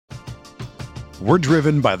We're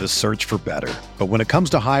driven by the search for better. But when it comes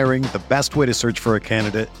to hiring, the best way to search for a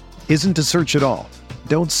candidate isn't to search at all.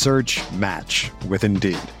 Don't search, match with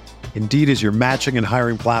Indeed. Indeed is your matching and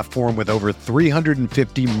hiring platform with over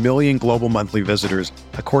 350 million global monthly visitors,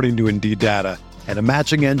 according to Indeed data, and a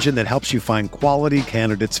matching engine that helps you find quality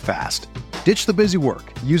candidates fast. Ditch the busy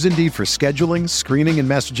work. Use Indeed for scheduling, screening, and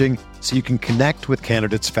messaging so you can connect with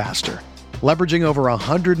candidates faster. Leveraging over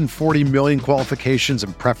 140 million qualifications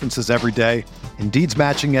and preferences every day, Indeed's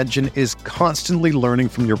matching engine is constantly learning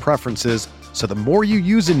from your preferences, so the more you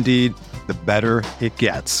use Indeed, the better it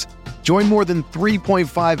gets. Join more than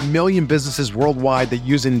 3.5 million businesses worldwide that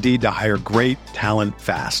use Indeed to hire great talent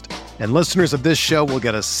fast. And listeners of this show will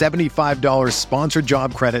get a $75 sponsored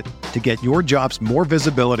job credit to get your jobs more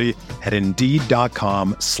visibility at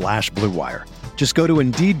Indeed.com/Blue Wire. Just go to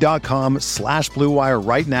Indeed.com/Blue Wire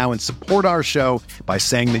right now and support our show by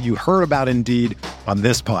saying that you heard about Indeed on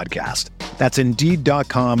this podcast. That's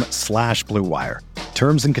Indeed.com/Blue Wire.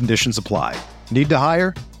 Terms and conditions apply. Need to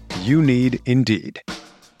hire? You need Indeed.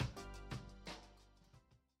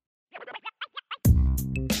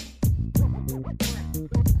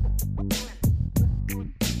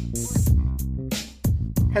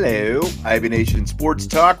 Hello, Ivy Nation Sports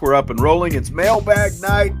Talk. We're up and rolling. It's Mailbag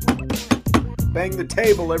night. Bang the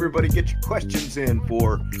table. Everybody get your questions in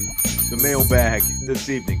for the mailbag this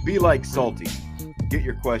evening. Be like Salty. Get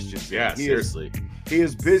your questions in. Yeah, seriously. He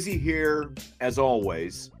is busy here, as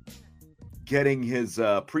always, getting his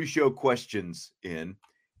pre-show questions in.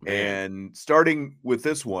 And starting with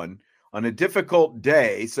this one, on a difficult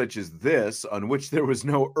day such as this, on which there was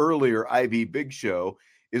no earlier Ivy Big Show,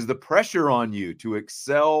 is the pressure on you to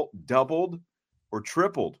excel doubled or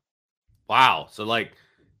tripled? Wow. So, like,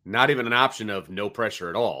 not even an option of no pressure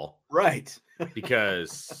at all. Right.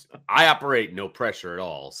 Because I operate no pressure at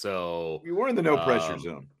all. So you were in the no pressure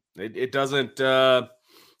zone. It doesn't I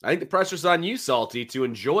think the pressure's on you, Salty, to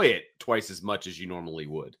enjoy it twice as much as you normally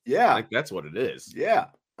would. Yeah. I think that's what it is. Yeah.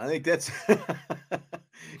 I think that's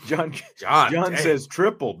John dang. says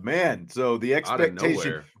tripled, man. So the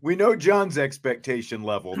expectation, we know John's expectation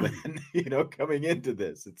level then, coming into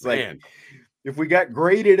this. It's like, if we got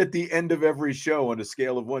graded at the end of every show on a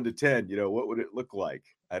scale of 1 to 10, what would it look like?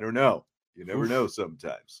 I don't know. You never know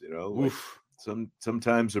sometimes, like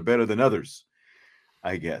sometimes they're better than others,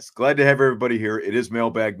 I guess. Glad to have everybody here. It is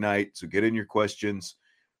Mailbag night, so get in your questions.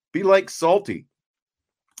 Be like Salty.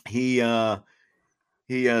 He said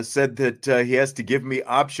that he has to give me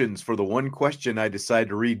options for the one question I decide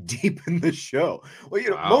to read deep in the show. Well,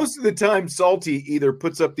 most of the time, Salty either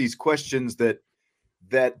puts up these questions that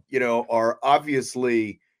are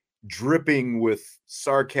obviously dripping with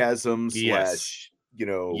sarcasm humor,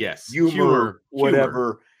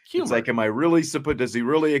 whatever. Humor. It's like, am I really does he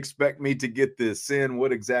really expect me to get this in?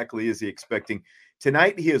 What exactly is he expecting?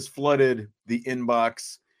 Tonight, he has flooded the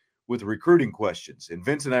inbox with recruiting questions. And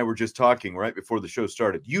Vince and I were just talking right before the show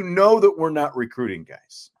started. You know that we're not recruiting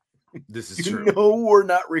guys. This is true. You know we're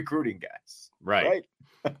not recruiting guys. Right?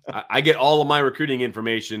 I get all of my recruiting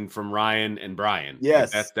information from Ryan and Brian.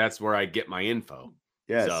 Yes. Like that's where I get my info.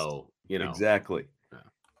 Yes. So, Exactly. Yeah.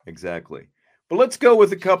 Exactly. But let's go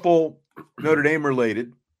with a couple Notre Dame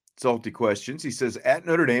related Salty questions. He says, at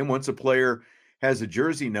Notre Dame, once a player has a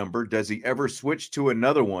jersey number, does he ever switch to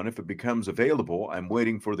another one if it becomes available? I'm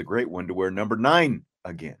waiting for the great one to wear number 9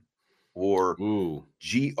 again. Or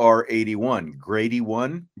GR81, Grady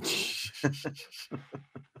 1. It's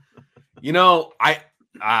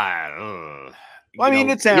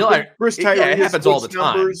happened. Chris Tyree, it happens all the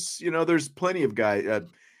time. Numbers, there's plenty of guys.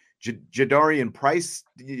 Jadarian Price,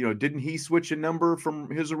 didn't he switch a number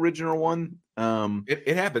from his original one?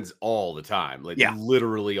 It happens all the time,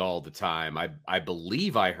 literally all the time. I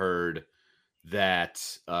believe I heard that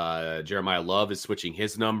Jeremiah Love is switching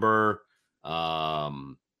his number.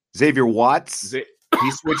 Xavier Watts,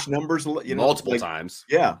 he switched numbers multiple times.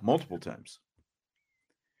 Yeah, multiple times.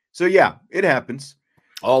 So yeah, it happens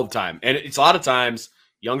all the time, and it's a lot of times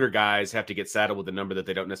younger guys have to get saddled with a number that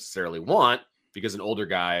they don't necessarily want, because an older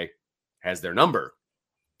guy has their number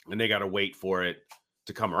and they got to wait for it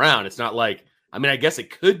to come around. It's not like, I guess it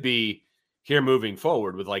could be here moving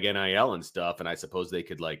forward with like NIL and stuff. And I suppose they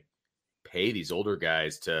could like pay these older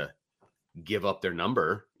guys to give up their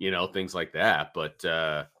number, things like that. But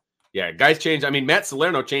guys change. Matt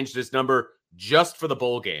Salerno changed his number just for the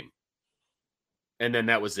bowl game. And then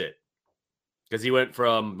that was it. Because he went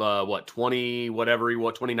from 20, whatever he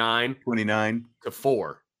was, 29 to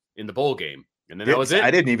 4 in the bowl game. And then that was it.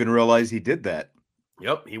 I didn't even realize he did that.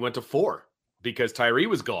 Yep. He went to 4 because Tyree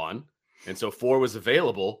was gone. And so 4 was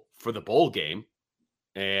available for the bowl game.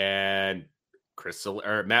 And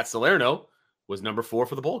Matt Salerno was number 4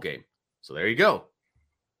 for the bowl game. So there you go.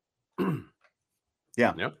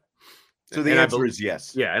 Yeah. Yep. So the answer is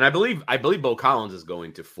yes. Yeah, and I believe Bo Collins is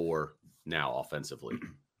going to 4 now offensively.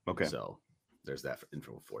 Okay. So there's that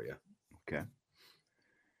info for you. Okay.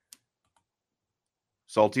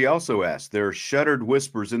 Salty also asked, there are shuddered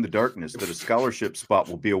whispers in the darkness that a scholarship spot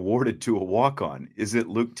will be awarded to a walk-on. Is it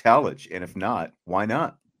Luke Talich? And if not, why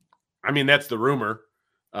not? I mean, that's the rumor,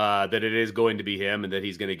 that it is going to be him and that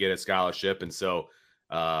he's going to get a scholarship. And so,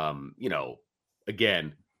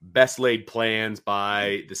 again, best laid plans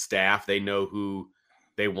by the staff. They know who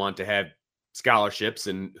they want to have scholarships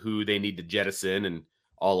and who they need to jettison and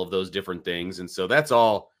all of those different things. And so that's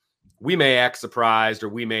all. We may act surprised, or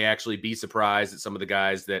we may actually be surprised at some of the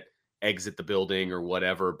guys that exit the building or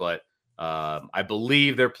whatever. But I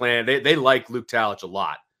believe their plan, they like Luke Talich a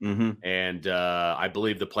lot. Mm-hmm. And I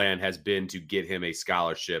believe the plan has been to get him a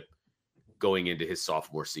scholarship going into his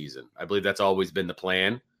sophomore season. I believe that's always been the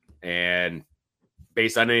plan. And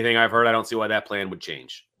based on anything I've heard, I don't see why that plan would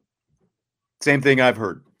change. Same thing I've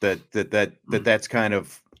heard, that's kind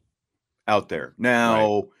of out there.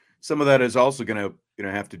 Now, right. Some of that is also going to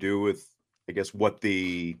have to do with, I guess, what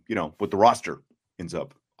the roster ends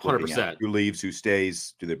up. 100%. Who leaves, who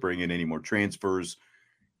stays? Do they bring in any more transfers?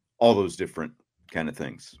 All those different kind of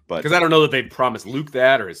things. But because I don't know that they'd promise Luke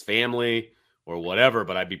that or his family or whatever,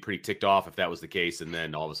 but I'd be pretty ticked off if that was the case. And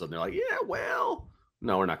then all of a sudden they're like, yeah, well,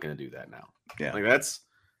 no, we're not going to do that now. Yeah. Like it's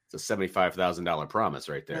a $75,000 promise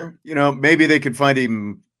right there. Maybe they could find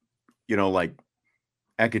him, like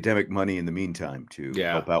academic money in the meantime to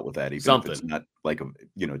help out with that. Even something. If it's not like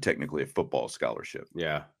technically a football scholarship.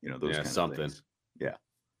 Yeah. Those kind something. Of things. Yeah,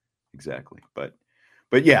 exactly. But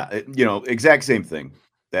yeah, exact same thing.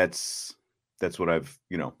 That's what I've,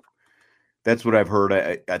 that's what I've heard.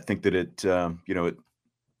 I think that it's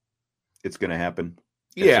going to happen.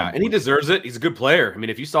 Yeah. And he deserves it. He's a good player. I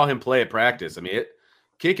mean, if you saw him play at practice, I mean,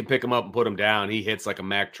 kid can pick him up and put him down. He hits like a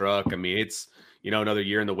Mack truck. I mean, it's, another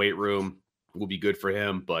year in the weight room will be good for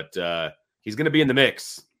him, but he's going to be in the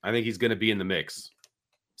mix. I think he's going to be in the mix,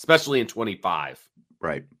 especially in 25.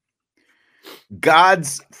 Right.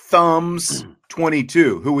 God's Thumbs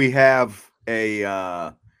 22, who we have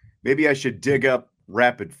maybe I should dig up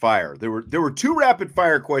rapid fire. There were 2 rapid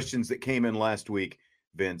fire questions that came in last week,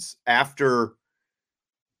 Vince, after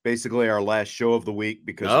basically our last show of the week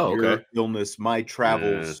because of your illness, my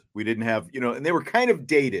travels. We didn't have, and they were kind of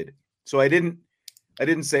dated. So I didn't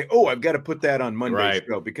say, I've got to put that on Monday's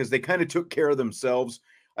show because they kind of took care of themselves.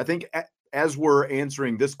 I think as we're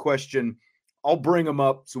answering this question, I'll bring them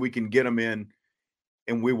up so we can get them in,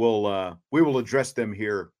 and we will address them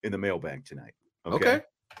here in the mailbag tonight. Okay.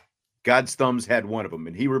 God's Thumbs had one of them,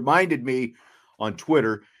 and he reminded me on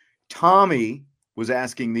Twitter. Tommy was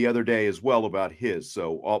asking the other day as well about his,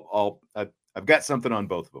 so I've got something on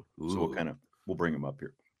both of them. Ooh. So we'll bring them up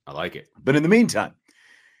here. I like it. But in the meantime,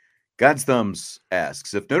 God's Thumbs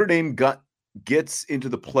asks, if Notre Dame gets into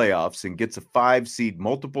the playoffs and gets a 5 seed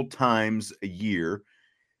multiple times a year,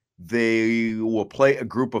 they will play a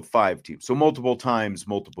group of 5 teams. So multiple times,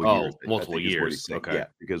 multiple years. Multiple years. Okay. Yeah,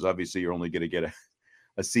 because obviously you're only going to get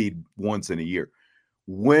a seed once in a year.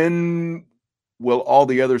 When will all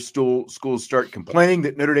the other schools start complaining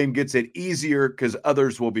that Notre Dame gets it easier because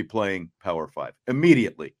others will be playing Power 5?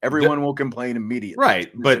 Immediately. Everyone will complain immediately.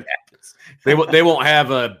 Right, but they won't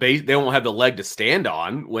have a base. They won't have the leg to stand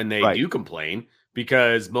on when they do complain,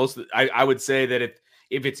 because I would say that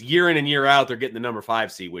if it's year in and year out, they're getting the number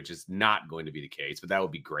 5 seed, which is not going to be the case, but that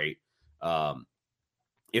would be great.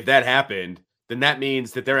 If that happened, then that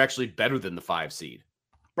means that they're actually better than the 5 seed.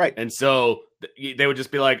 Right. And so they would just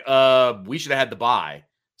be like, we should have had the bye.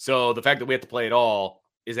 So the fact that we have to play it all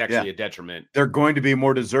is actually a detriment. They're going to be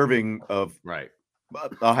more deserving of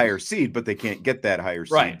a higher seed, but they can't get that higher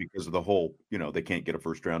seed because of the whole, they can't get a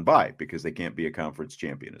first round bye because they can't be a conference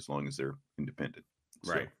champion as long as they're independent.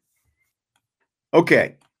 Right. So,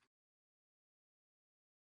 okay.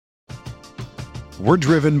 We're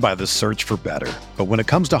driven by the search for better. But when it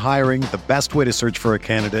comes to hiring, the best way to search for a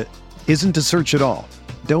candidate isn't to search at all.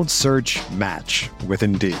 Don't search, match with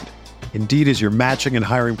Indeed. Indeed is your matching and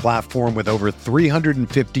hiring platform with over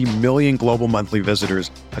 350 million global monthly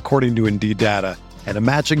visitors, according to Indeed data, and a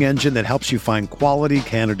matching engine that helps you find quality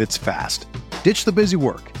candidates fast. Ditch the busy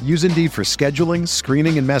work. Use Indeed for scheduling,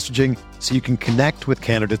 screening, and messaging so you can connect with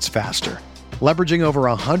candidates faster. Leveraging over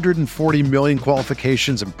 140 million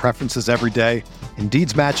qualifications and preferences every day,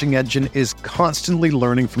 Indeed's matching engine is constantly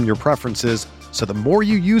learning from your preferences, so the more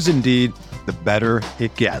you use Indeed, the better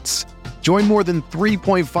it gets. Join more than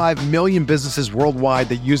 3.5 million businesses worldwide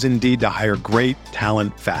that use Indeed to hire great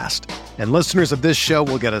talent fast. And listeners of this show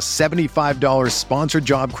will get a $75 sponsored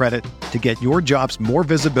job credit to get your jobs more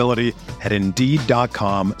visibility at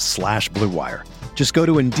Indeed.com/Blue Wire. Just go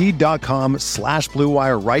to Indeed.com/Blue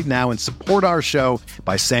Wire right now and support our show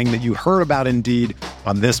by saying that you heard about Indeed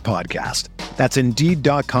on this podcast. That's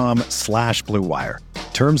Indeed.com/Blue Wire.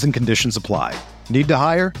 Terms and conditions apply. Need to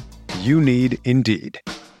hire? You need Indeed.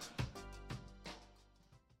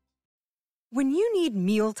 When you need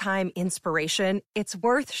mealtime inspiration, it's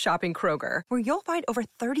worth shopping Kroger, where you'll find over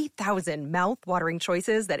 30,000 mouth-watering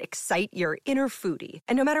choices that excite your inner foodie.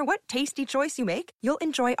 And no matter what tasty choice you make, you'll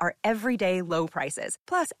enjoy our everyday low prices,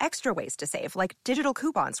 plus extra ways to save, like digital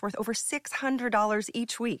coupons worth over $600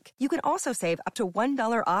 each week. You can also save up to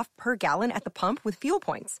 $1 off per gallon at the pump with fuel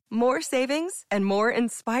points. More savings and more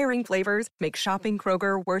inspiring flavors make shopping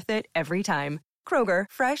Kroger worth it every time. Kroger,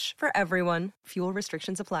 fresh for everyone. Fuel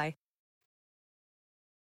restrictions apply.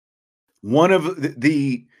 One of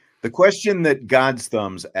the question that God's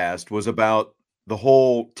Thumbs asked was about the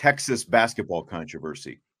whole Texas basketball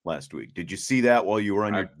controversy last week. Did you see that while you were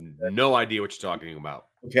on your? I have no idea what you're talking about.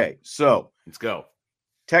 Okay, so let's go.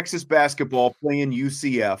 Texas basketball playing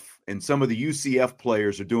UCF, and some of the UCF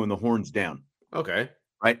players are doing the horns down. Okay,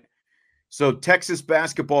 right. So Texas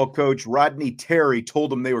basketball coach Rodney Terry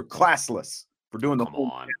told them they were classless for doing the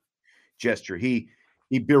horns down gesture.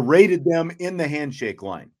 He berated them in the handshake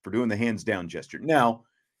line for doing the hands down gesture. Now,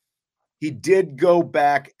 he did go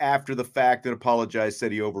back after the fact and apologize,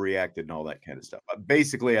 said he overreacted and all that kind of stuff.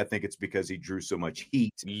 Basically, I think it's because he drew so much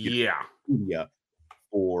heat.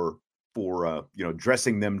 For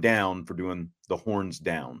dressing them down for doing the horns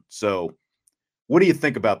down. So, what do you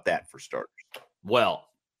think about that for starters? Well,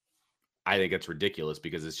 I think it's ridiculous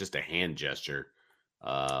because it's just a hand gesture.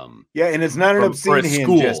 And it's not an obscene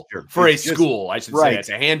hand gesture for a school. I should say it's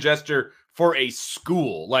a hand gesture for a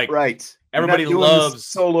school. Like everybody loves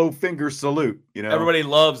solo finger salute. Everybody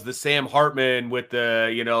loves the Sam Hartman with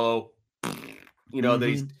the that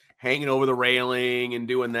he's hanging over the railing and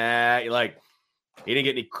doing that. Like he didn't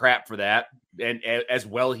get any crap for that, and as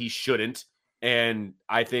well he shouldn't. And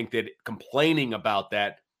I think that complaining about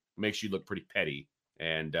that makes you look pretty petty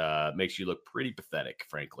and makes you look pretty pathetic,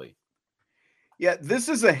 frankly. Yeah, this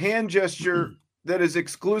is a hand gesture that is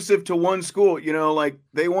exclusive to one school. Like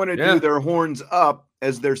they want to do their horns up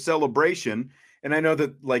as their celebration. And I know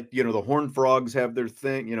that, the Horned Frogs have their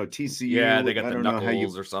thing, TCU. Yeah, they got the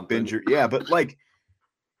knuckles or something. But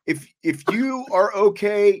if you are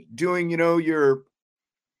okay doing, your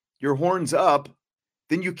horns up,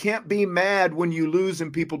 then you can't be mad when you lose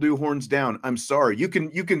and people do horns down. I'm sorry. You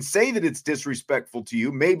can say that it's disrespectful to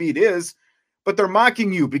you. Maybe it is. But they're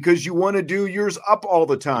mocking you because you want to do yours up all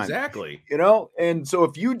the time. Exactly. And so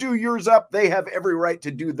if you do yours up, they have every right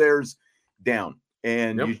to do theirs down.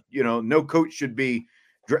 And, no coach should be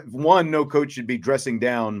dressing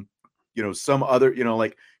down, some other,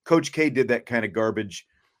 like Coach K did that kind of garbage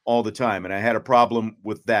all the time. And I had a problem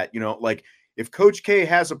with that. If Coach K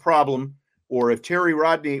has a problem, or if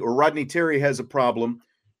Rodney Terry has a problem,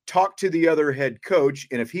 talk to the other head coach.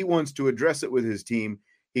 And if he wants to address it with his team,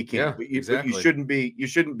 he can't. Yeah, exactly. You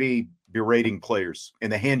shouldn't be berating players in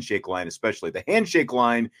the handshake line, especially. The handshake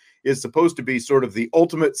line is supposed to be sort of the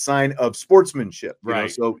ultimate sign of sportsmanship, right?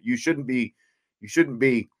 So you shouldn't be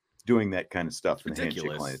doing that kind of stuff in the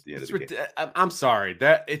handshake line at the end of the game. I'm sorry,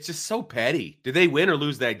 that it's just so petty. Did they win or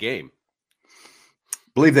lose that game?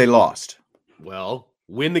 Believe they lost. Well,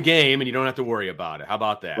 win the game and you don't have to worry about it. How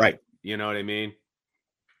about that? Right. You know what I mean?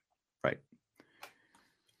 Right.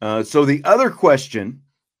 So the other question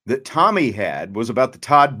that Tommy had was about the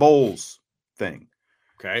Todd Bowles thing.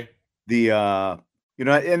 Okay. And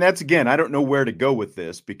that's, again, I don't know where to go with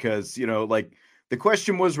this because, the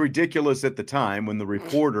question was ridiculous at the time when the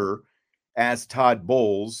reporter asked Todd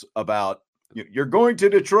Bowles about, you're going to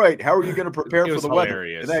Detroit. How are you going to prepare for the weather?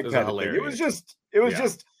 And that kind of thing. It was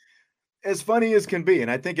just as funny as can be. And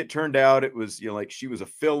I think it turned out it was, she was a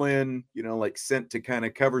fill-in, sent to kind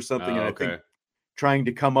of cover something. I think trying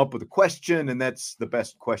to come up with a question, and that's the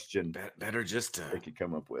best question. Better just to they could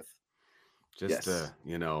come up with. Just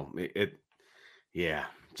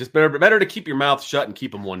just better to keep your mouth shut and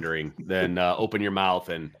keep them wondering than open your mouth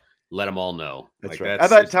and let them all know. That's right. I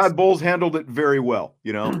thought Todd Bowles handled it very well.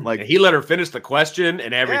 He let her finish the question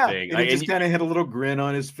and everything. Yeah, and he just kind of had a little grin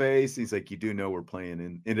on his face. He's like, "You do know we're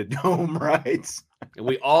playing in a dome, right?" And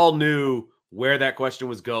we all knew where that question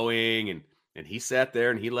was going, and he sat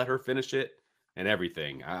there and he let her finish it and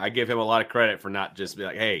everything. I give him a lot of credit for not just be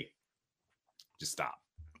like, "Hey, just stop."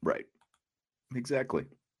 Right. Exactly.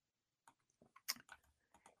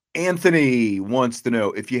 Anthony wants to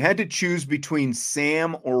know, if you had to choose between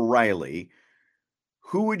Sam or Riley,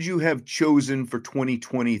 who would you have chosen for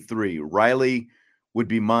 2023? Riley would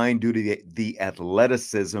be mine due to the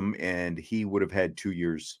athleticism, and he would have had 2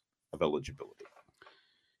 years of eligibility.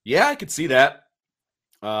 Yeah, I could see that.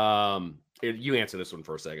 You answer this one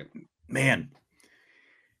for a second. Man,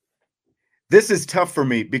 this is tough for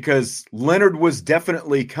me because Leonard was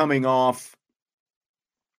definitely coming off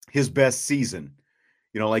his best season.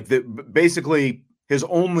 Like basically his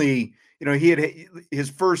only, he had his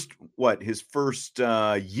first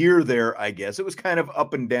year there, I guess. It was kind of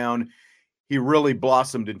up and down. He really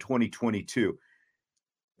blossomed in 2022.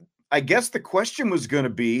 I guess the question was going to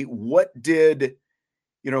be, what did,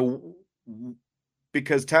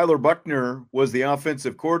 because Tyler Buchner was the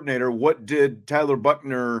offensive coordinator, what did Tyler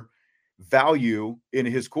Buchner value in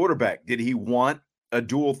his quarterback? Did he want a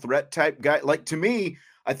dual threat type guy? Like, to me,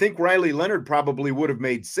 I think Riley Leonard probably would have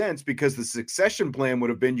made sense, because the succession plan would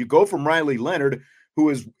have been, you go from Riley Leonard, who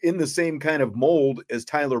is in the same kind of mold as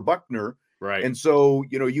Tyler Buchner. Right. And so,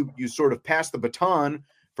 you sort of pass the baton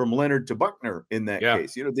from Leonard to Buchner in that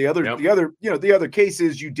case. The other case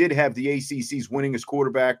is you did have the ACC's winningest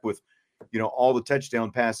quarterback with, all the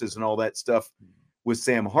touchdown passes and all that stuff with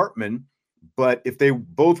Sam Hartman. But if they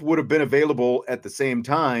both would have been available at the same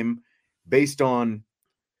time, based on,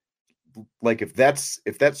 like, if that's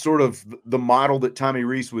sort of the model that Tommy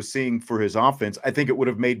Rees was seeing for his offense, I think it would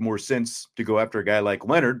have made more sense to go after a guy like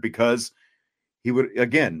Leonard, because he would,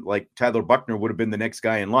 again, like Tyler Buchner would have been the next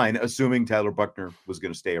guy in line, assuming Tyler Buchner was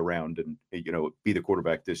going to stay around and, be the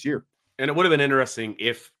quarterback this year. And it would have been interesting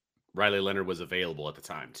if Riley Leonard was available at the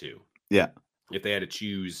time too. Yeah. If they had to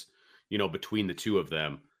choose, between the two of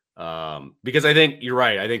them. Because I think you're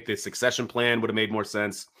right. I think the succession plan would have made more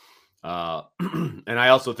sense. And I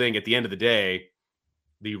also think at the end of the day,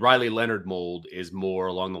 the Riley Leonard mold is more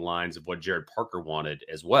along the lines of what Jared Parker wanted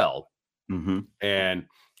as well. Mm-hmm. And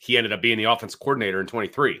he ended up being the offensive coordinator in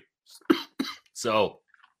 23. So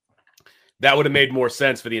that would have made more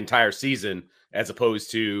sense for the entire season, as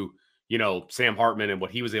opposed to, Sam Hartman and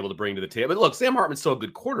what he was able to bring to the table. But look, Sam Hartman's still a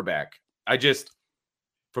good quarterback.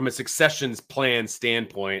 From a succession plan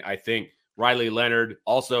standpoint, I think Riley Leonard,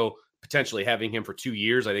 also potentially having him for 2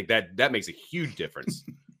 years, I think that makes a huge difference.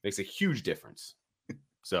 Makes a huge difference.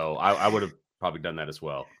 So I would have probably done that as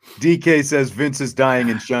well. DK says Vince is dying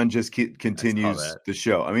and Sean just continues the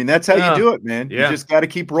show. I mean, that's how you do it, man. Yeah. You just got to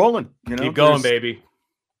keep rolling. Keep going, baby.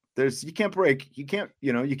 You can't break. You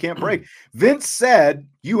can't break. Vince said,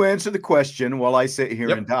 you answer the question while I sit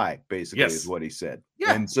here and die, basically, is what he said.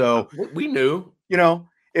 Yeah. And so we knew,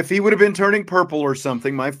 if he would have been turning purple or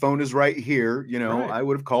something, my phone is right here. Right. I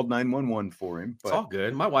would have called 911 for him. But it's all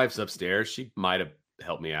good. My wife's upstairs. She might have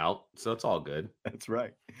helped me out. So it's all good. That's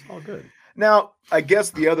right. It's all good. Now, I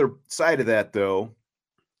guess the other side of that, though,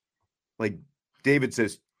 like David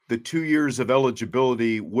says, the 2 years of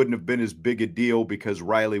eligibility wouldn't have been as big a deal because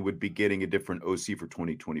Riley would be getting a different OC for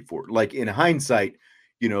 2024. Like, in hindsight,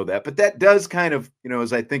 that. But that does kind of,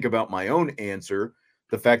 as I think about my own answer,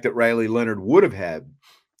 the fact that Riley Leonard would have had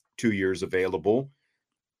 2 years available,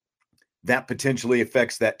 that potentially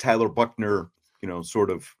affects that Tyler Buchner, sort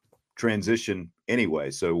of transition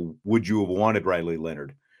anyway. So would you have wanted Riley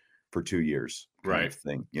Leonard for 2 years? Kind of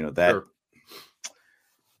thing. That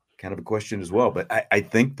kind of a question as well. But I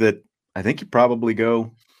think you probably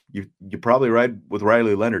you probably ride with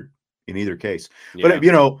Riley Leonard in either case. Yeah.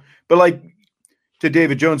 But like, to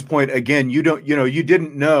David Jones' point, again, you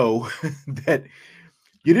didn't know that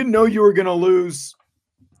you were going to lose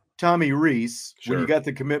Tommy Rees when you got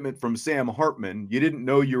the commitment from Sam Hartman. You didn't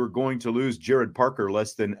know you were going to lose Jared Parker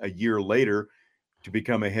less than a year later to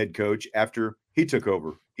become a head coach after he took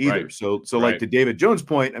over either. Right. So like, to David Jones'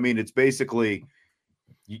 point, I mean, it's basically,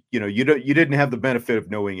 you didn't have the benefit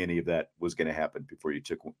of knowing any of that was going to happen before you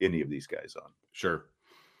took any of these guys on. Sure.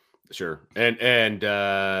 And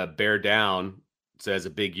Bear Down says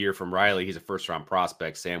a big year from Riley. He's a first round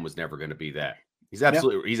prospect. Sam was never going to be that. He's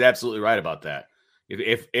absolutely right about that.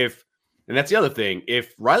 If and that's the other thing.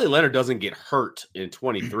 If Riley Leonard doesn't get hurt in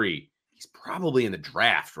 23, he's probably in the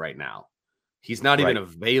draft right now. He's not even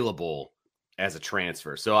available as a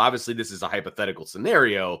transfer. So obviously this is a hypothetical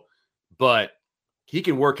scenario, but he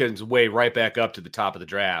can work his way right back up to the top of the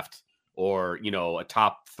draft, or, a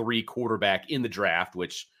top 3 quarterback in the draft,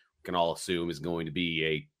 which we can all assume is going to be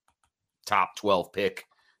a top 12 pick,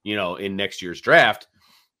 in next year's draft.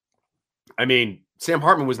 I mean, Sam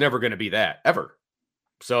Hartman was never going to be that ever.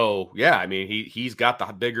 So yeah, I mean, he's got the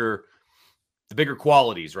bigger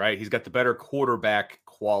qualities, right? He's got the better quarterback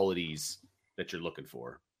qualities that you're looking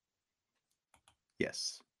for.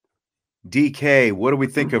 Yes. DK, what do we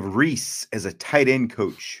think of Rees as a tight end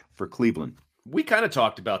coach for Cleveland? we kind of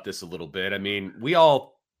talked about this a little bit. I mean, we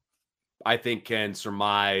all, I think, can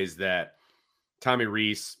surmise that Tommy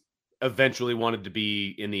Rees eventually wanted to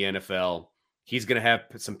be in the NFL. He's going to have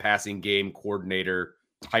some passing game coordinator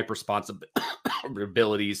type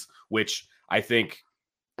responsibilities, which I think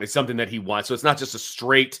is something that he wants. So it's not just a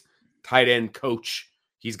straight tight end coach.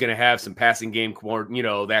 He's going to have some passing game,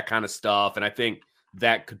 that kind of stuff. And I think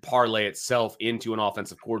that could parlay itself into an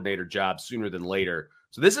offensive coordinator job sooner than later.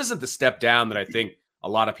 So this isn't the step down that I think a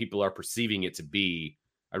lot of people are perceiving it to be.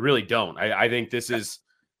 I really don't. I think this is,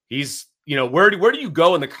 he's, where do you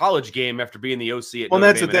go in the college game after being the OC at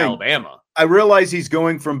Notre Dame and Alabama? I realize he's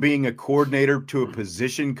going from being a coordinator to a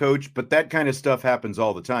position coach, but that kind of stuff happens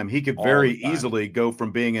all the time. He could very easily go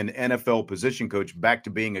from being an NFL position coach back to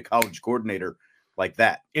being a college coordinator like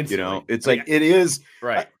that. Instantly. It's like it is.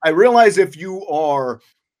 Right. I realize if you are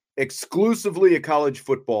exclusively a college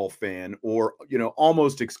football fan or,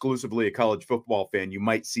 almost exclusively a college football fan, you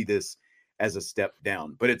might see this as a step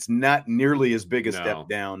down, but it's not nearly as big a step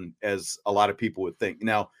down as a lot of people would think.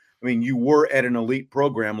 Now, I mean, you were at an elite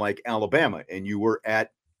program like Alabama, and you were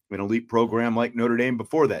at an elite program like Notre Dame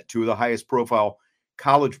before that, two of the highest profile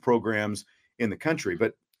college programs in the country.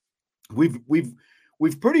 But we've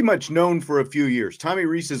pretty much known for a few years Tommy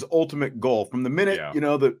Rees's ultimate goal from the minute,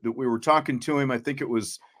 that we were talking to him. I think it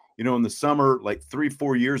was, in the summer, like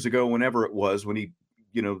 3-4 years ago, whenever it was, when he,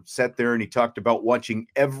 sat there and he talked about watching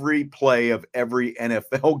every play of every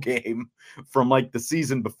NFL game from like the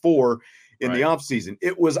season before in the offseason.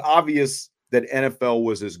 It was obvious that NFL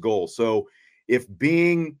was his goal. So if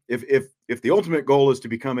the ultimate goal is to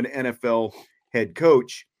become an NFL head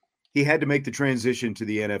coach, he had to make the transition to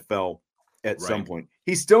the NFL at some point.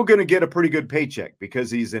 He's still going to get a pretty good paycheck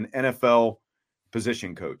because he's an NFL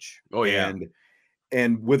position coach. Oh yeah.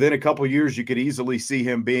 And within a couple of years, you could easily see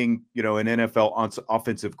him being, an NFL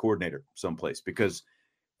offensive coordinator someplace, because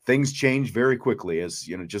things change very quickly. As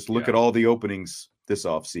just look at all the openings this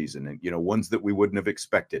offseason, and ones that we wouldn't have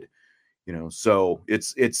expected. So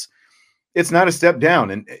it's not a step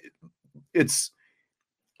down, and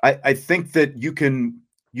I think that you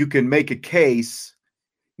can make a case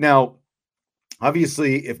now.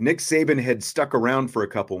 Obviously, if Nick Saban had stuck around for a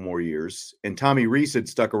couple more years and Tommy Rees had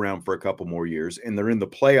stuck around for a couple more years and they're in the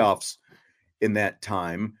playoffs in that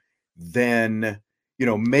time, then,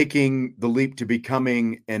 making the leap to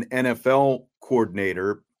becoming an NFL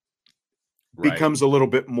coordinator becomes a little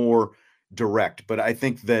bit more direct. But I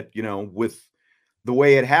think that, with the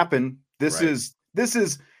way it happened, this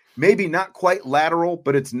is maybe not quite lateral,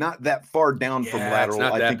 but it's not that far down from lateral,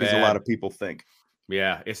 I think, as a lot of people think.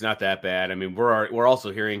 Yeah, it's not that bad. I mean, we're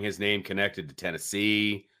also hearing his name connected to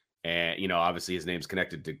Tennessee, and obviously his name's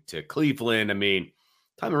connected to Cleveland. I mean,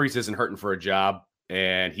 Tommy Rees isn't hurting for a job,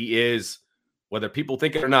 and he is, whether people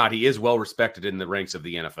think it or not, he is well respected in the ranks of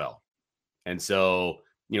the NFL. And so,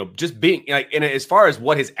 just being and as far as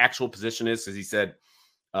what his actual position is, as he said,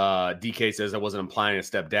 DK says I wasn't implying a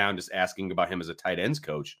step down, just asking about him as a tight ends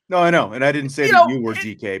coach. No, I know, and I didn't say that you were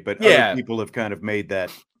DK, but other people have kind of made that.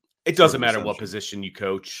 It doesn't matter what position you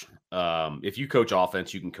coach. If you coach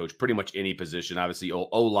offense, you can coach pretty much any position. Obviously,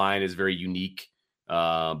 O-line is very unique,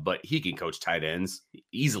 but he can coach tight ends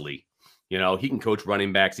easily. He can coach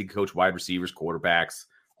running backs. He can coach wide receivers, quarterbacks,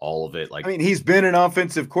 all of it. He's been an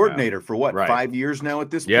offensive coordinator for 5 years now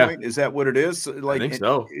at this point? Is that what it is? I think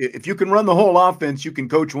so. If you can run the whole offense, you can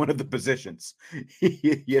coach one of the positions,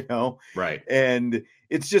 Right. And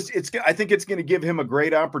it's just, I think it's going to give him a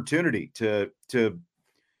great opportunity to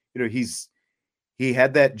he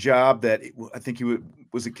had that job that I think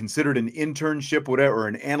was it considered an internship, whatever, or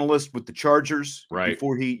an analyst with the Chargers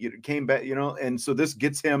before he came back, and so this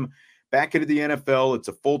gets him back into the NFL. It's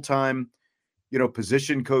a full-time,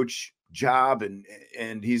 position coach job,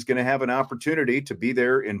 and he's going to have an opportunity to be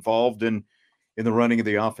there involved in the running of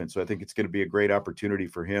the offense. So I think it's going to be a great opportunity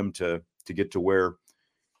for him to get to where,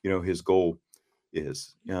 his goal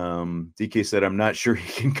is. DK said, I'm not sure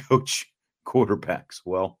he can coach quarterbacks.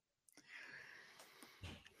 Well,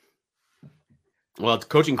 it's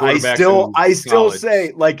coaching quarterbacks. I still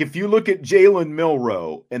say, if you look at Jalen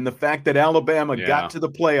Milroe and the fact that Alabama got to the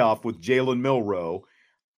playoff with Jalen Milroe,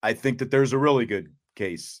 I think that there's a really good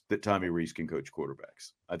case that Tommy Rees can coach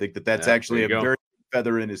quarterbacks. I think that that's actually a very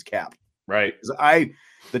feather in his cap. Right.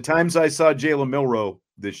 The times I saw Jalen Milroe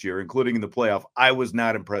this year, including in the playoff, I was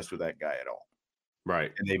not impressed with that guy at all.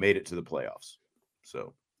 Right. And they made it to the playoffs.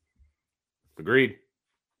 So. Agreed.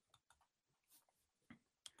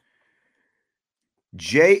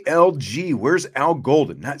 JLG, where's Al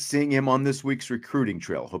Golden? Not seeing him on this week's recruiting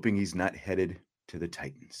trail. Hoping he's not headed to the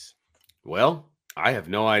Titans. Well, I have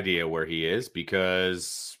no idea where he is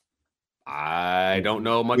because I don't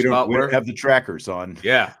know much about we don't have the trackers on.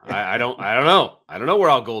 Yeah, I don't know. I don't know where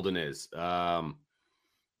Al Golden is. But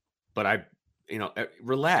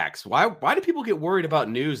relax. Why do people get worried about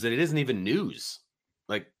news that it isn't even news?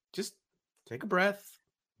 Like, just take a breath.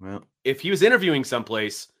 Well, if he was interviewing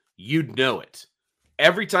someplace, you'd know it.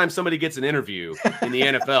 Every time somebody gets an interview in the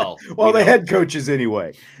NFL. Well, the head coaches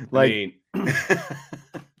anyway. Like,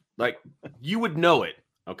 like you would know it.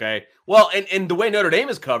 Okay. Well, and the way Notre Dame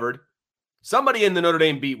is covered, somebody in the Notre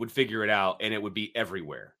Dame beat would figure it out and it would be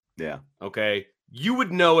everywhere. Yeah. Okay. You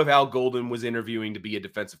would know if Al Golden was interviewing to be a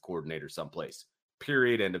defensive coordinator someplace.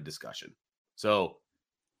 Period. End of discussion. So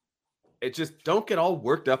it just don't get all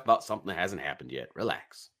worked up about something that hasn't happened yet.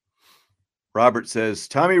 Relax. Robert says,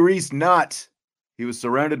 Tommy Rees not. He was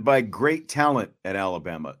surrounded by great talent at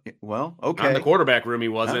Alabama. Well, okay. Not in the quarterback room, he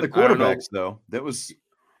wasn't. Not the quarterbacks, though. That was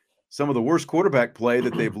some of the worst quarterback play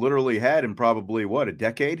that they've literally had in probably, a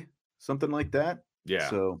decade? Something like that? Yeah.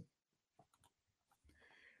 So,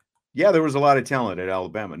 yeah, there was a lot of talent at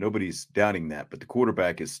Alabama. Nobody's doubting that. But the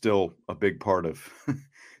quarterback is still a big part of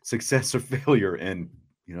success or failure. And,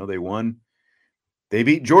 they won. They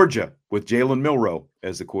beat Georgia with Jalen Milroe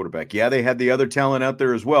as the quarterback. Yeah, they had the other talent out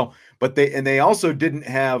there as well, but they also didn't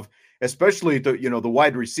have, especially the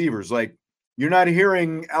wide receivers. Like, you're not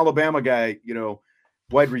hearing Alabama guy,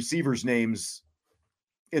 wide receivers names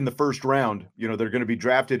in the first round. They're going to be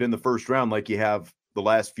drafted in the first round like you have the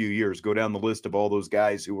last few years. Go down the list of all those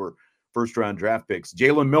guys who were first round draft picks.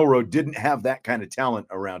 Jalen Milroe didn't have that kind of talent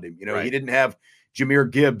around him. Right. He didn't have Jahmyr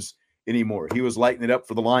Gibbs anymore. He was lighting it up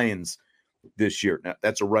for the Lions this year. Now,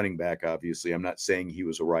 that's a running back, obviously. I'm not saying he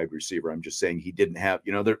was a wide receiver. I'm just saying he didn't have,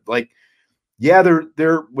 there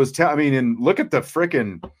was, and look at the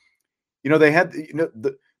frickin', they had,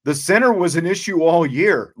 the center was an issue all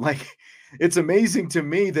year. Like, it's amazing to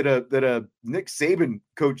me that a Nick Saban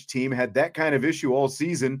coach team had that kind of issue all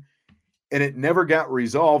season and it never got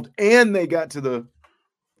resolved. And they got to the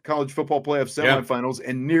college football playoff semifinals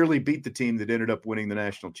and nearly beat the team that ended up winning the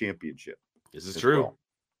national championship. This is true. Well.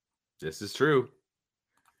 This is true.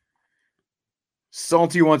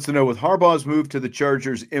 Salty wants to know, with Harbaugh's move to the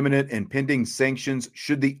Chargers imminent and pending sanctions,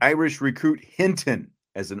 should the Irish recruit Hinton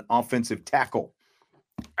as an offensive tackle?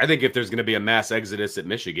 I think if there's going to be a mass exodus at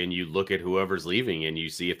Michigan, you look at whoever's leaving and you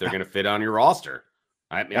see if they're going to fit on your roster.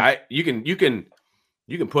 I mean, you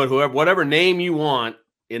can put whatever name you want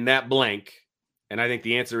in that blank, and I think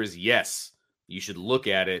the answer is yes. You should look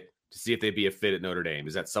at it to see if they'd be a fit at Notre Dame.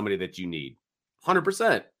 Is that somebody that you need?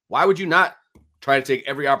 100%. Why would you not try to take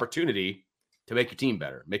every opportunity to make your team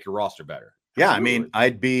better, make your roster better? Yeah, absolutely. I mean,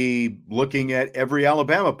 I'd be looking at every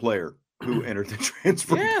Alabama player who entered the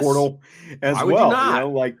transfer portal as Why well.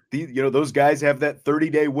 Would you not? Those guys have that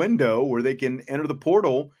 30-day window where they can enter the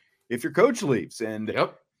portal if your coach leaves. And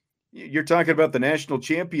you're talking about the national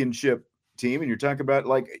championship team, and you're talking about,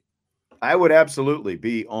 I would absolutely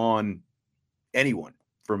be on anyone.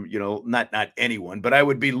 From, not anyone, but I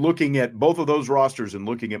would be looking at both of those rosters and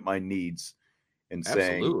looking at my needs and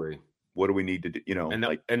saying, what do we need to do? And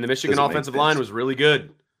the Michigan offensive line was really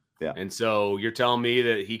good. Yeah. And so you're telling me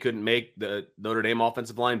that he couldn't make the Notre Dame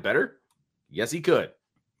offensive line better? Yes, he could.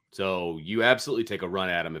 So you absolutely take a run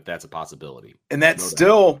at him if that's a possibility. And that's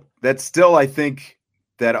still, I think,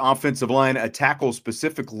 that offensive line, a tackle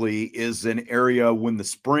specifically, is an area when the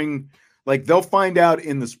spring. Like, they'll find out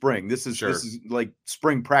in the spring. This is like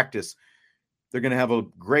spring practice. They're going to have a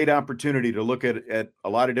great opportunity to look at a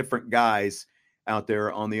lot of different guys out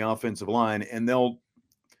there on the offensive line, and they'll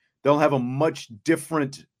have a much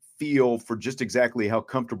different feel for just exactly how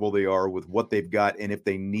comfortable they are with what they've got and if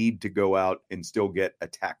they need to go out and still get a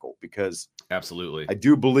tackle. Because absolutely, I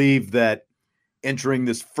do believe that entering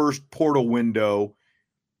this first portal window,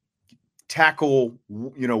 tackle,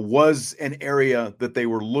 was an area that they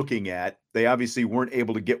were looking at. They obviously weren't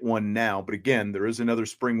able to get one now, but again, there is another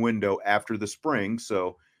spring window after the spring.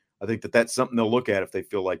 So I think that that's something they'll look at if they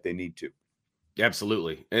feel like they need to.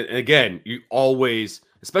 Absolutely. And again, you always,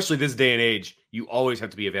 especially this day and age, you always have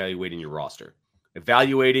to be evaluating your roster,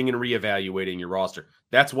 evaluating and reevaluating your roster.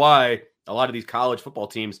 That's why a lot of these college football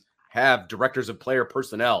teams have directors of player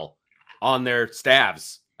personnel on their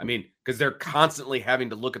staffs. I mean, because they're constantly having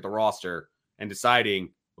to look at the roster and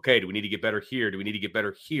deciding, okay, do we need to get better here? Do we need to get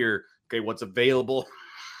better here? Okay, what's available?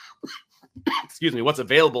 Excuse me, what's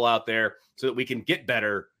available out there so that we can get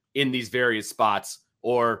better in these various spots?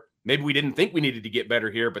 Or maybe we didn't think we needed to get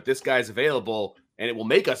better here, but this guy's available and it will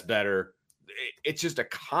make us better. It's just a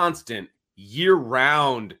constant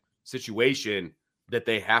year-round situation that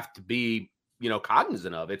they have to be,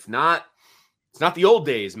 cognizant of. It's not the old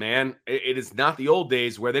days, man. It is not the old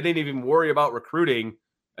days where they didn't even worry about recruiting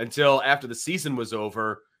until after the season was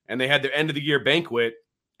over and they had their end of the year banquet.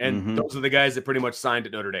 And those are the guys that pretty much signed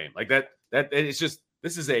at Notre Dame. Like that it's just,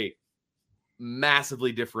 this is a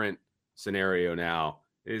massively different scenario now.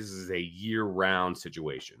 This is a year-round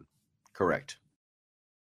situation. Correct.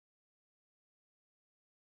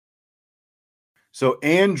 So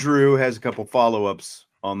Andrew has a couple follow-ups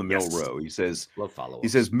on the Milroe. He says, love follow-ups. He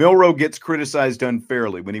says, Milroe gets criticized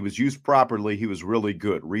unfairly. When he was used properly, he was really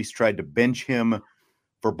good. Reese tried to bench him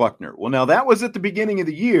for Buckner. Well, now that was at the beginning of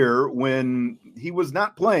the year when he was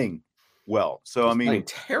not playing well. So, I mean, playing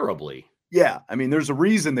terribly. Yeah. I mean, there's a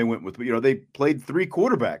reason they went with, they played 3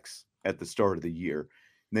 quarterbacks at the start of the year.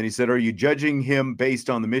 And then he said, are you judging him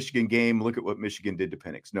based on the Michigan game? Look at what Michigan did to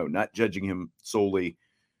Penix. No, not judging him solely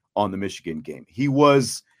on the Michigan game. He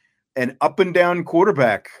was an up and down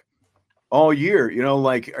quarterback all year.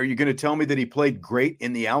 Are you going to tell me that he played great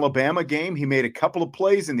in the Alabama game? He made a couple of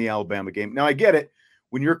plays in the Alabama game. Now I get it.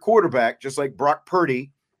 When you're a quarterback, just like Brock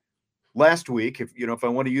Purdy last week, if I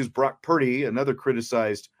want to use Brock Purdy, another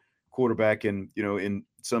criticized quarterback in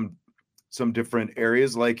some different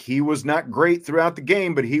areas, like he was not great throughout the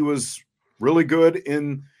game, but he was really good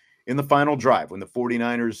in the final drive when the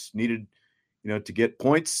 49ers needed, to get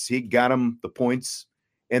points. He got them the points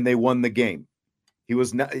and they won the game. He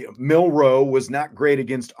was not, Milroe was not great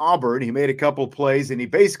against Auburn. He made a couple of plays and he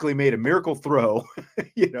basically made a miracle throw,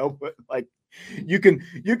 but like you can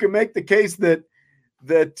make the case that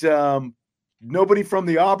nobody from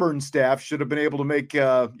the Auburn staff should have been able to make,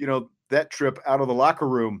 that trip out of the locker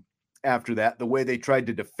room after that, the way they tried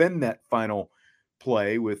to defend that final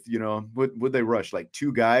play with, would they rush like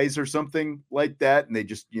 2 guys or something like that? And they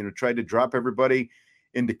just, tried to drop everybody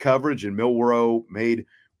into coverage, and Milroe made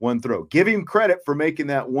one throw. Give him credit for making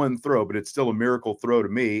that one throw, but it's still a miracle throw to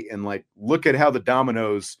me. And like, look at how the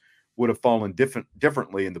dominoes would have fallen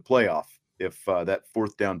differently in the playoff if that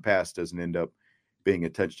 4th down pass doesn't end up being a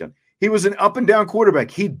touchdown. He was an up and down quarterback.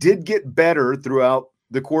 He did get better throughout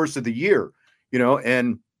the course of the year,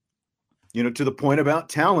 and to the point about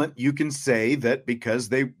talent, you can say that because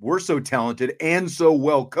they were so talented and so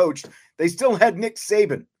well coached, they still had Nick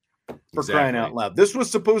Saban for crying out loud. This was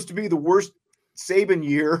supposed to be the worst Saban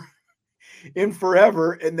year in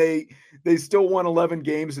forever, and they still won 11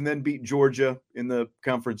 games and then beat Georgia in the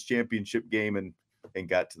conference championship game and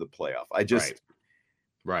got to the playoff. I just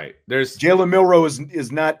right. There's Jalen Milroe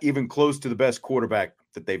is not even close to the best quarterback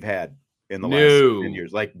that they've had in the last 10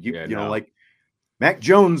 years. Like like Mac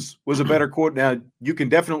Jones was a better quarterback. Now you can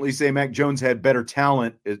definitely say Mac Jones had better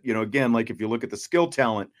talent. Again, like if you look at the skill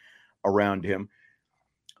talent around him,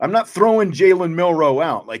 I'm not throwing Jalen Milroe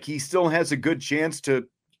out. Like he still has a good chance to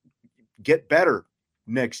get better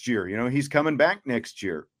next year. He's coming back next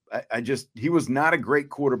year. He was not a great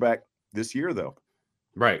quarterback this year though.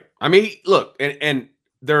 Right. I mean, look, and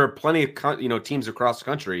there are plenty of teams across the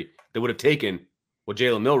country that would have taken what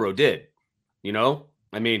Jalen Milroe did.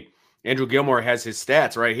 I mean, Andrew Gilmore has his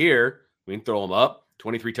stats right here. We can throw them up.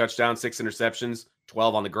 23 touchdowns, 6 interceptions,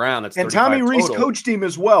 12 on the ground. That's 35 and Tommy Rees coached him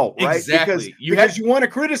as well, right? Exactly. Because you want to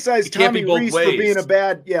criticize Tommy Rees for being a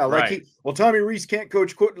bad, Tommy Rees can't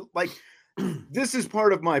coach. Like this is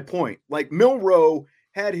part of my point. Like Milroe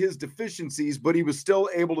had his deficiencies, but he was still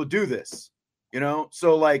able to do this.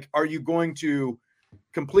 So like, are you going to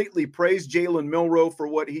completely praise Jalen Milroe for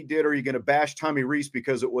what he did, or are you going to bash Tommy Rees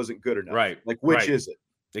because it wasn't good enough? Right. Like, which is it?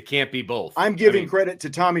 It can't be both. I'm giving credit to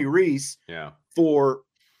Tommy Rees for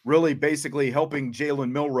really basically helping Jalen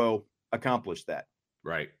Milroe accomplish that.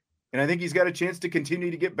 Right. And I think he's got a chance to continue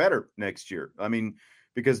to get better next year. I mean,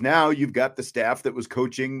 because now you've got the staff that was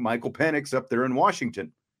coaching Michael Penix up there in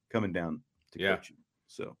Washington coming down to coach him.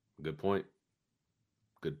 So good point.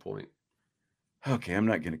 Good point. Okay, I'm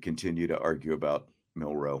not going to continue to argue about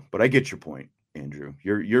Milroe, but I get your point, Andrew.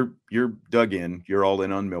 You're dug in. You're all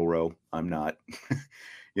in on Milroe. I'm not.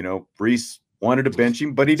 Reese wanted to bench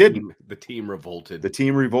him, but he didn't. The team revolted.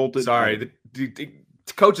 Sorry, the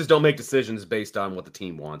coaches don't make decisions based on what the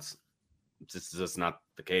team wants. This is just not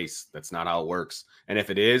the case. That's not how it works. And if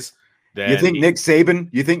it is, then you think Nick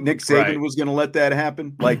Saban was going to let that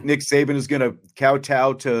happen? Like Nick Saban is going to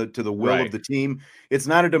kowtow to the will of the team? It's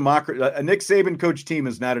not a democracy. A Nick Saban coach team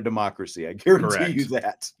is not a democracy. I guarantee you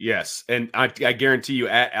that. Yes, and I guarantee you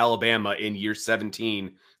at Alabama in year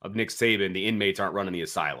 17 of Nick Saban, the inmates aren't running the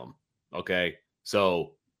asylum. Okay,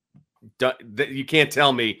 so you can't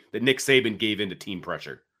tell me that Nick Saban gave in to team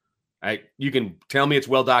pressure. You can tell me it's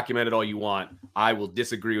well documented all you want. I will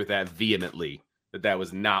disagree with that vehemently. That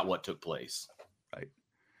was not what took place. Right.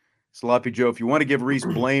 Sloppy Joe, if you want to give Reese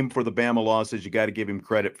blame for the Bama losses, you got to give him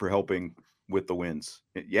credit for helping with the wins.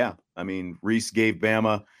 Yeah. I mean, Reese gave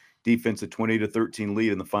Bama, defense a 20-13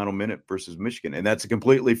 lead in the final minute versus Michigan. And that's a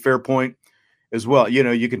completely fair point as well. You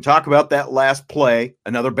know, you can talk about that last play,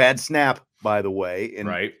 another bad snap, by the way. And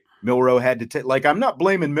right. Milroe had to take, like, I'm not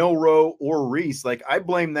blaming Milroe or Reese. Like, I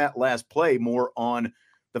blame that last play more on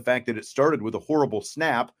the fact that it started with a horrible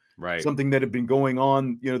snap. Right. Something that had been going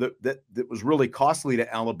on, you know, that was really costly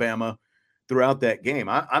to Alabama throughout that game.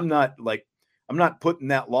 I'm not putting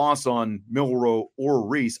that loss on Milroe or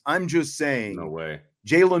Reese. I'm just saying, no way.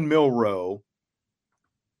 Jalen Milroe,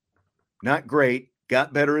 not great,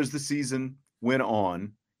 got better as the season went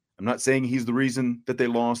on. I'm not saying he's the reason that they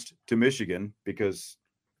lost to Michigan, because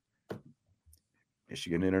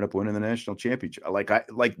Michigan ended up winning the national championship.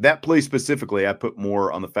 Like that play specifically, I put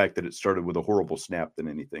more on the fact that it started with a horrible snap than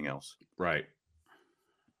anything else. Right.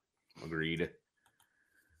 Agreed.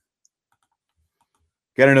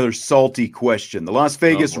 Got another salty question. The Las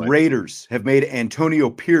Vegas Raiders have made Antonio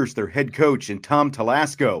Pierce their head coach and Tom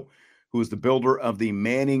Telesco, who is the builder of the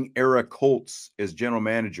Manning-era Colts, as general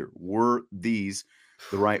manager. Were these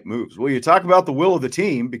the right moves? Well, you talk about the will of the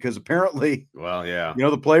team, because apparently, well, yeah, you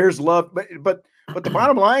know, the players love, but the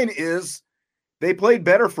bottom line is they played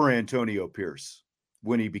better for Antonio Pierce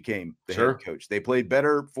when he became the head coach. They played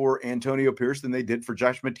better for Antonio Pierce than they did for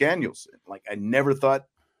Josh McDaniels. Like, I never thought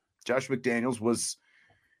Josh McDaniels was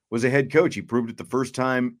a head coach. He proved it the first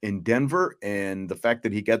time in Denver, and the fact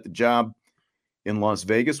that he got the job in Las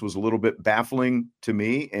Vegas was a little bit baffling to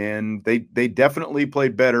me. And they definitely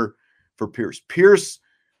played better for Pierce. Pierce,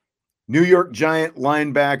 New York Giant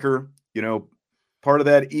linebacker, you know, part of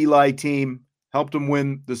that Eli team, helped him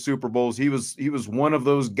win the Super Bowls. He was one of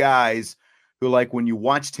those guys who, like, when you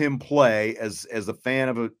watched him play as a fan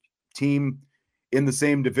of a team in the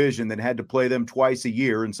same division that had to play them twice a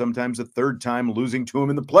year, and sometimes a third time, losing to him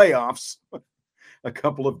in the playoffs a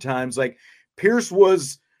couple of times, like, Pierce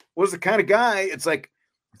was the kind of guy. It's like,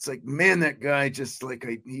 man, that guy just, like,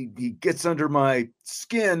 he gets under my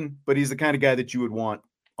skin, but he's the kind of guy that you would want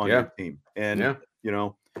on your team. And you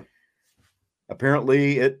know,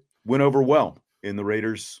 apparently it went over well in the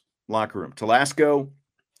Raiders locker room. Telesco,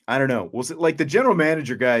 I don't know. Well, like, the general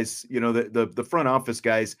manager guys, you know, the front office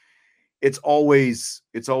guys, it's always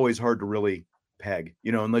hard to really peg,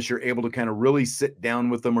 you know, unless you're able to kind of really sit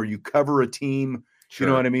down with them, or you cover a team. You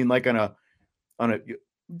know what I mean? Like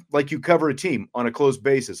like you cover a team on a close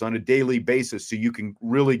basis, on a daily basis, so you can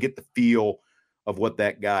really get the feel of what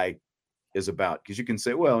that guy is about. Because you can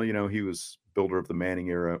say, well, you know, he was builder of the Manning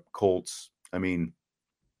era Colts. I mean,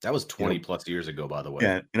 that was 20 plus years ago, by the way.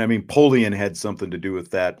 Yeah, and I mean, Polian had something to do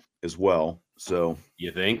with that as well. So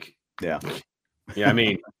you think? Yeah. Yeah, I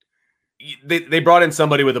mean, they brought in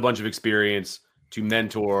somebody with a bunch of experience to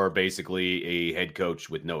mentor basically a head coach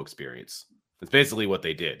with no experience. That's basically what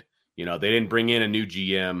they did. You know, they didn't bring in a new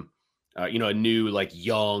GM, you know, a new, like,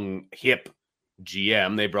 young, hip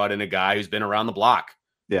GM. They brought in a guy who's been around the block.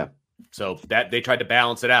 Yeah. So that they tried to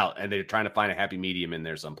balance it out, and they're trying to find a happy medium in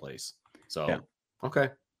there someplace. So, okay.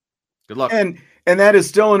 Good luck. And that is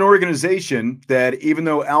still an organization that, even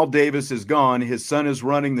though Al Davis is gone, his son is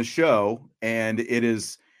running the show, and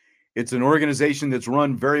it's an organization that's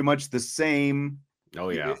run very much the same. Oh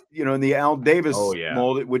yeah. You know, in the Al Davis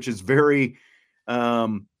mold, which is very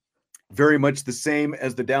much the same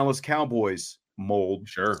as the Dallas Cowboys mold.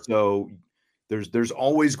 Sure. So there's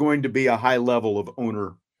always going to be a high level of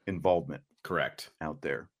owner involvement. Correct. Out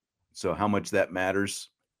there. So how much that matters,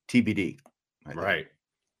 TBD. Right.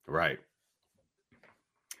 Right.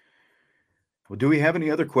 Well, do we have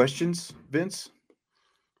any other questions, Vince?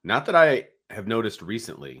 Not that I have noticed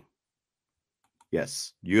recently.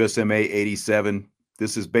 Yes. USMA 87.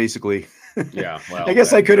 This is basically, well, I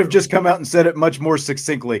guess I could have just come out and said it much more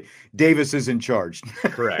succinctly. Davis is in charge.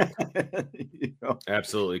 Correct. You know,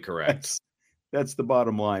 absolutely correct. That's the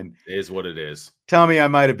bottom line. It is what it is. Tommy, I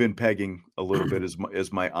might have been pegging a little bit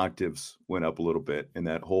as my octaves went up a little bit in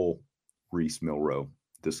that whole Reese Milroe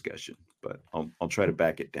discussion, but I'll try to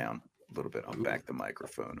back it down a little bit. I'll back the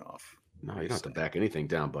microphone off. No, you don't have to back anything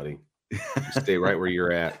down, buddy. You stay right where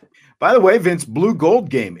you're at. By the way, Vince, Blue Gold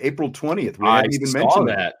game, April 20th. We haven't even mentioned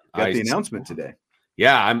that. Got the announcement today.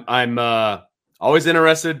 Yeah, I'm always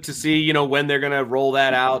interested to see, you know, when they're gonna roll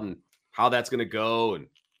that out and how that's gonna go and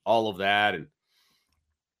all of that. And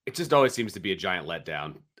it just always seems to be a giant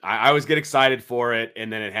letdown. I always get excited for it,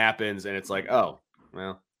 and then it happens, and it's like, oh,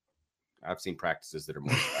 well, I've seen practices that are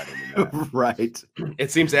more exciting than that. Right.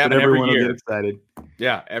 It seems to happen every year. Get excited.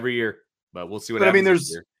 Yeah, every year. But we'll see what happens. I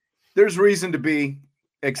mean, there's reason to be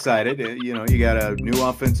excited. You know, you got a new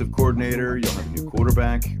offensive coordinator. You'll have a new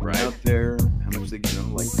quarterback out there. How much they, you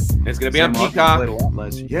know, like, it's going to be on Peacock.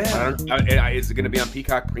 Yeah. Is it going to be on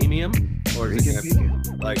Peacock Premium, or is it going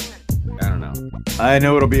to Like, I don't know. I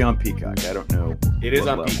know it'll be on Peacock. I don't know. It is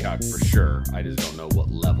on level. Peacock for sure. I just don't know what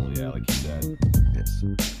level. Yeah, like you said. Yes.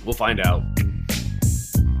 We'll find out.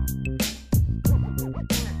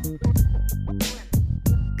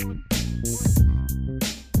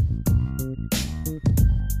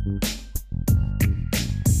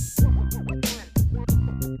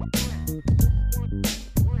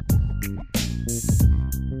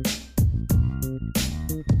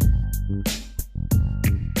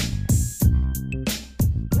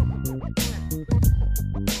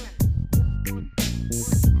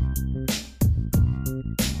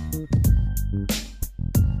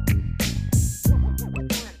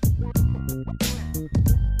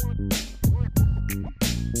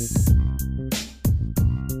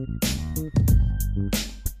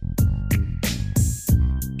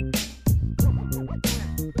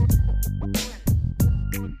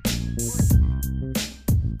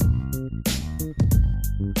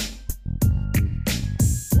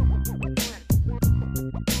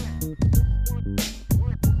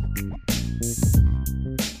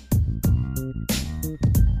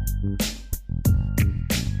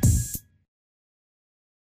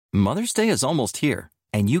 Mother's Day is almost here,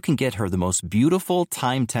 and you can get her the most beautiful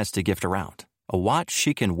time-tested gift around, a watch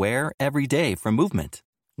she can wear every day from Movement.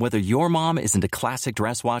 Whether your mom is into classic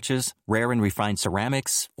dress watches, rare and refined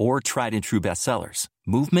ceramics, or tried-and-true bestsellers,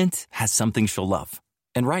 Movement has something she'll love.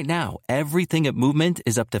 And right now, everything at Movement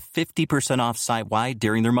is up to 50% off site-wide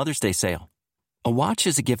during their Mother's Day sale. A watch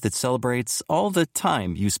is a gift that celebrates all the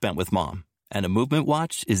time you spent with mom, and a Movement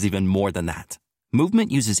watch is even more than that.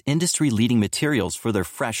 Movement uses industry-leading materials for their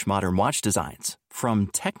fresh, modern watch designs, from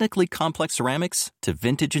technically complex ceramics to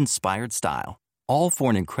vintage-inspired style, all for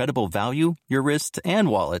an incredible value your wrist and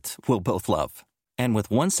wallet will both love. And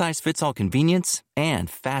with one-size-fits-all convenience and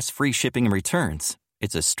fast free shipping and returns,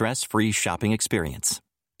 it's a stress-free shopping experience.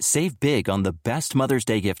 Save big on the best Mother's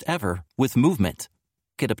Day gift ever with Movement.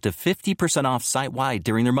 Get up to 50% off site-wide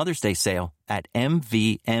during their Mother's Day sale at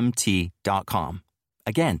mvmt.com.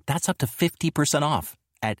 Again, that's up to 50% off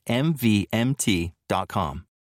at mvmt.com.